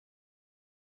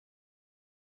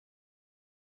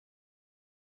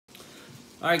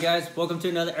Alright guys, welcome to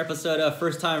another episode of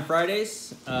First Time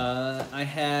Fridays. I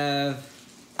have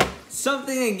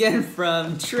something again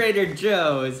from Trader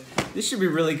Joe's. This should be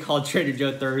really called Trader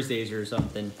Joe Thursdays or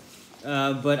something.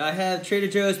 But I have Trader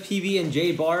Joe's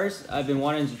PB&J bars. I've been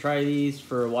wanting to try these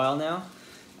for a while now.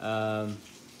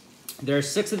 There are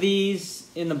 6 of these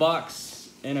in the box,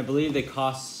 and I believe they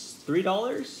cost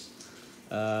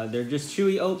 $3. They're just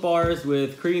chewy oat bars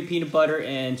with creamy peanut butter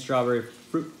and strawberry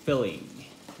fruit filling.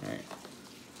 All right.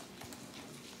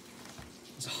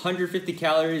 It's 150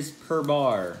 calories per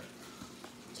bar.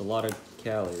 It's a lot of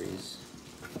calories.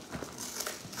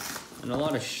 And a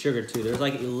lot of sugar too. There's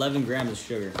like 11 grams of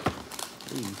sugar.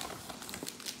 Ooh.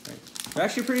 Right. They're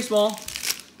actually pretty small.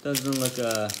 Doesn't look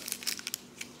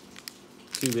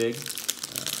too big.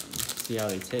 Let's see how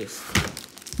they taste.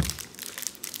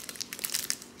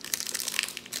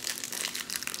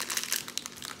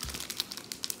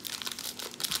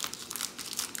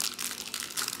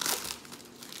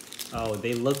 Oh,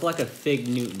 they look like a Fig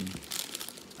Newton.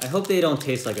 I hope they don't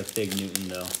taste like a Fig Newton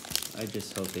though. I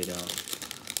just hope they don't.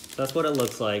 So that's what it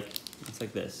looks like. It's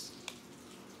like this.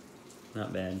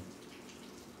 Not bad.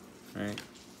 Alright.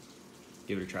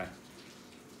 Give it a try.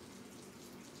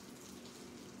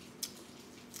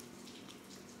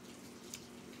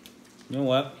 You know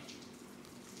what?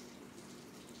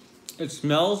 It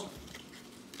smells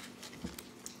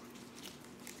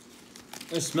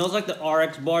like the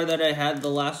RX bar that I had the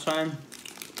last time.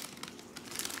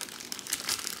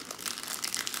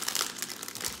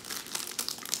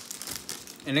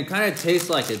 And it kind of tastes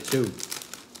like it too.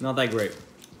 Not that great.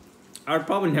 I would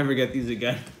probably never get these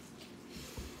again.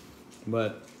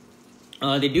 But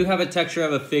they do have a texture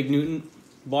of a Fig Newton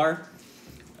bar.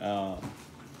 Yeah.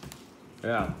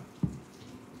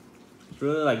 It's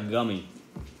really like gummy.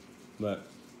 But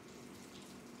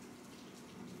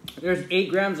there's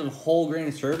 8 grams of whole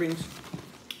grain servings,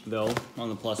 though, on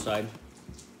the plus side.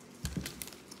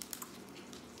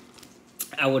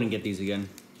 I wouldn't get these again.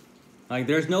 Like,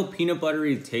 there's no peanut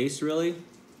buttery taste, really.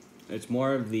 It's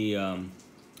more of the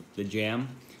jam,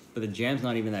 but the jam's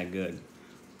not even that good.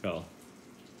 So,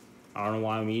 I don't know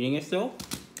why I'm eating it still.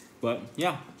 But,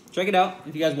 yeah, check it out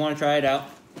if you guys want to try it out.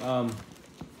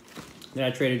 They're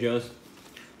at Trader Joe's.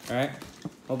 Alright,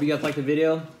 hope you guys liked the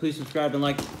video. Please subscribe and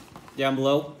like down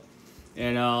below.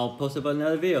 And I'll post up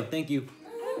another video. Thank you.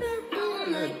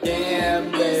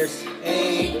 Damn, this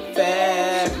ain't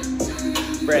fair.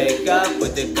 Break up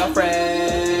with the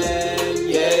girlfriend.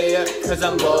 Yeah, cause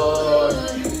I'm bored.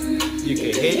 You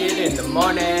can hit it in the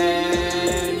morning.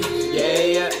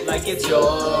 Yeah, like it's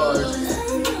yours.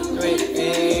 It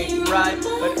ain't right,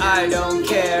 but I don't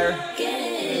care.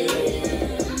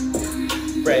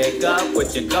 Break up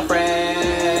with your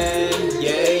girlfriend.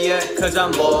 Yeah, cause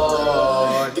I'm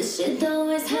bored.